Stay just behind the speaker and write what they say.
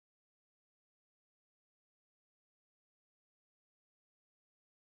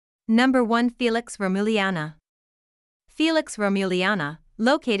Number 1. Felix Romuliana. Felix Romuliana,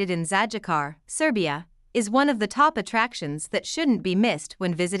 located in Zaječar, Serbia, is one of the top attractions that shouldn't be missed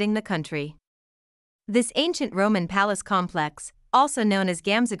when visiting the country. This ancient Roman palace complex, also known as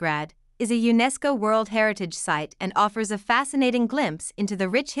Gamzagrad, is a UNESCO World Heritage Site and offers a fascinating glimpse into the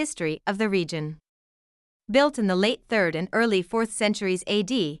rich history of the region. Built in the late 3rd and early 4th centuries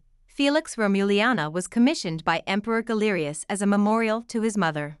AD, Felix Romuliana was commissioned by Emperor Galerius as a memorial to his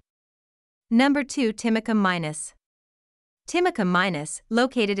mother. Number 2. Timocum Minas. Timocum Minas,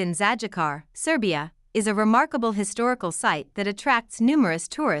 located in Zaječar, Serbia, is a remarkable historical site that attracts numerous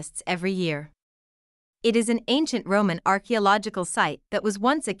tourists every year. It is an ancient Roman archaeological site that was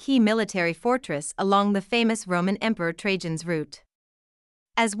once a key military fortress along the famous Roman Emperor Trajan's route.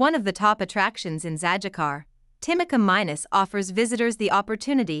 As one of the top attractions in Zaječar, Timocum Minas offers visitors the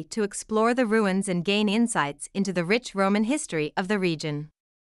opportunity to explore the ruins and gain insights into the rich Roman history of the region.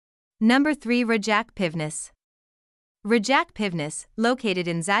 Number 3. Rajak Pivnice. Rajak Pivnice, located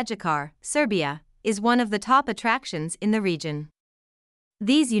in Zaječar, Serbia, is one of the top attractions in the region.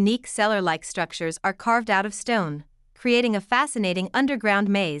 These unique cellar-like structures are carved out of stone, creating a fascinating underground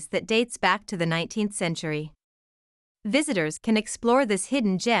maze that dates back to the 19th century. Visitors can explore this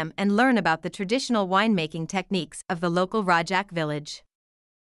hidden gem and learn about the traditional winemaking techniques of the local Rajak village.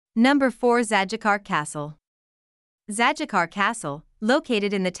 Number 4. Zaječar Castle. Zaječar Castle,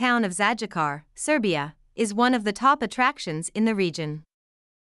 located in the town of Zaječar, Serbia, is one of the top attractions in the region.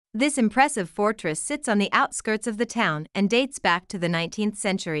 This impressive fortress sits on the outskirts of the town and dates back to the 19th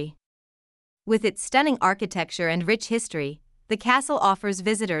century. With its stunning architecture and rich history, the castle offers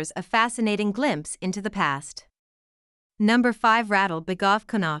visitors a fascinating glimpse into the past. Number 5. Rattle Begov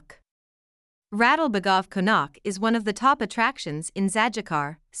Konak. Rattle Begov Konak is one of the top attractions in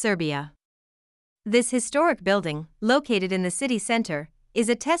Zaječar, Serbia. This historic building, located in the city center, is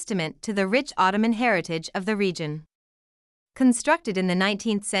a testament to the rich Ottoman heritage of the region. Constructed in the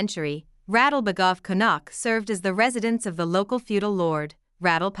 19th century, Rattle Begov Konak served as the residence of the local feudal lord,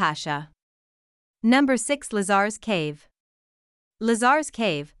 Rattle Pasha. Number 6. Lazar's Cave. Lazar's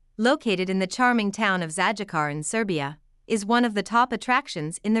Cave, located in the charming town of Zaječar in Serbia, is one of the top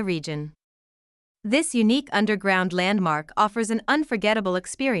attractions in the region. This unique underground landmark offers an unforgettable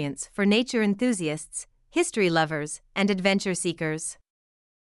experience for nature enthusiasts, history lovers, and adventure seekers.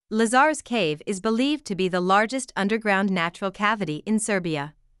 Lazar's Cave is believed to be the largest underground natural cavity in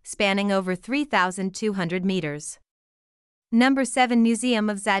Serbia, spanning over 3,200 meters. Number 7. Museum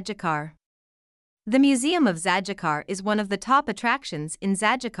of Zaječar. The Museum of Zaječar is one of the top attractions in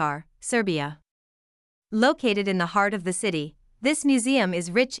Zaječar, Serbia. Located in the heart of the city, this museum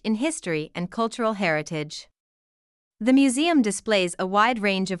is rich in history and cultural heritage. The museum displays a wide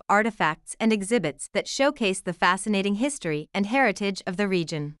range of artifacts and exhibits that showcase the fascinating history and heritage of the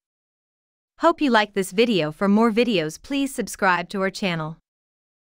region. Hope you like this video. For more videos, please subscribe to our channel.